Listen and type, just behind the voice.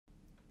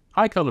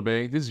Hi,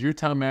 Cutlerbay. This is your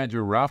town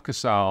manager, Ralph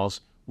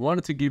Casals.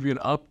 Wanted to give you an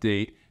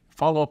update,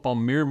 follow up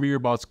on Mayor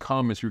Mirabaud's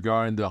comments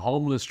regarding the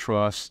Homeless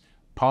Trust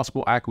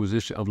possible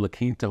acquisition of La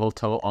Quinta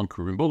Hotel on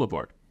Caribbean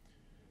Boulevard.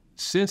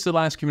 Since the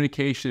last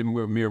communication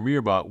with Mayor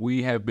Mirabaud,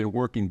 we have been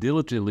working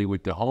diligently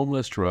with the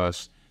Homeless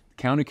Trust,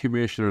 County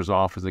Commissioner's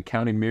Office, the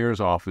County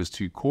Mayor's Office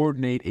to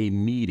coordinate a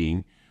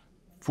meeting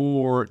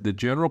for the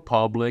general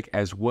public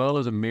as well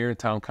as the Mayor and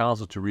Town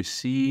Council to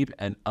receive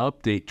an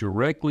update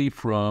directly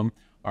from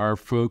our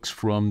folks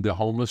from the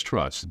Homeless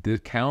Trust. The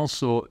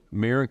council,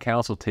 Mayor and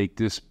Council take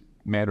this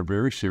matter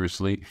very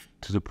seriously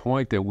to the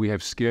point that we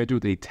have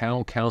scheduled a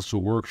Town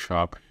Council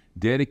workshop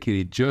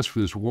dedicated just for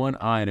this one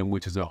item,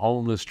 which is the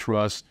Homeless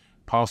Trust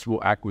possible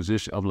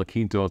acquisition of La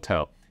Quinta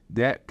Hotel.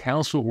 That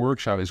council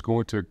workshop is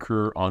going to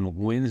occur on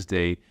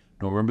Wednesday,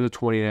 November the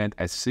 29th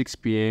at 6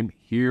 p.m.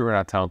 here in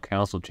our Town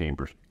Council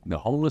chambers. The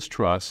Homeless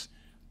Trust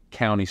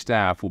County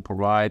staff will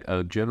provide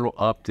a general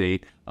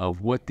update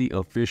of what the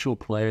official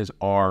plans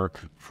are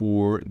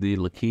for the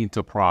La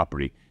Quinta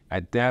property.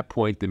 At that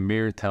point, the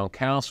Mayor and Town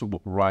Council will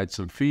provide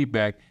some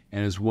feedback,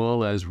 and as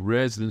well as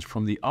residents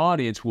from the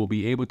audience will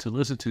be able to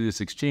listen to this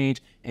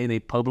exchange in a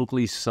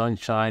publicly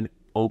sunshine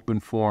open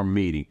forum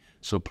meeting.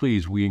 So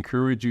please, we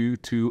encourage you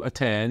to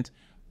attend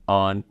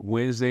on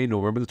Wednesday,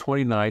 November the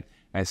 29th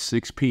at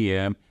 6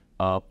 p.m.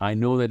 I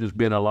know that there's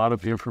been a lot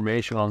of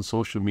information on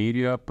social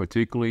media,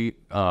 particularly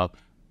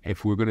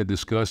if we're going to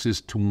discuss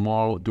this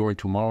tomorrow during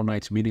tomorrow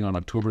night's meeting on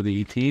October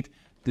the 18th.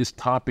 This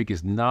topic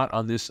is not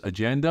on this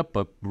agenda,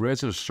 but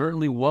residents are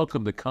certainly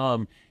welcome to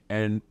come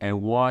and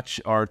watch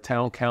our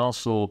town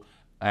council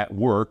at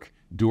work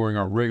during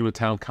our regular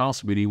town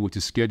council meeting, which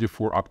is scheduled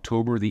for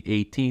October the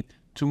 18th,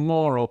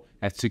 tomorrow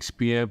at 6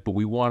 p.m. But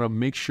we want to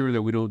make sure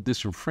that we don't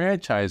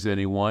disenfranchise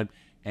anyone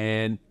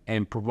and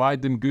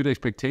provide them good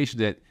expectation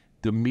that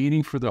the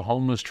meeting for the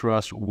Homeless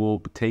Trust will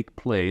take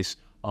place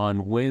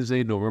on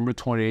Wednesday, November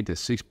 28th at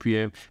 6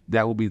 p.m.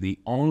 That will be the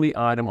only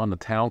item on the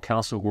Town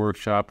Council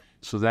workshop.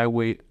 So that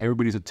way,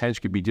 everybody's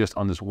attention could be just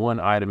on this one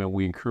item. And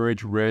we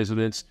encourage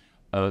residents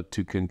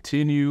to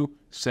continue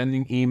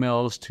sending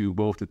emails to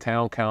both the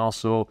Town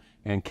Council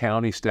and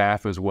county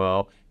staff as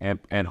well.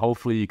 And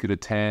hopefully you could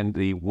attend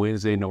the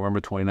Wednesday, November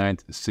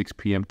 29th, 6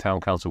 p.m.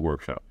 Town Council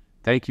workshop.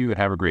 Thank you and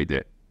have a great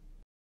day.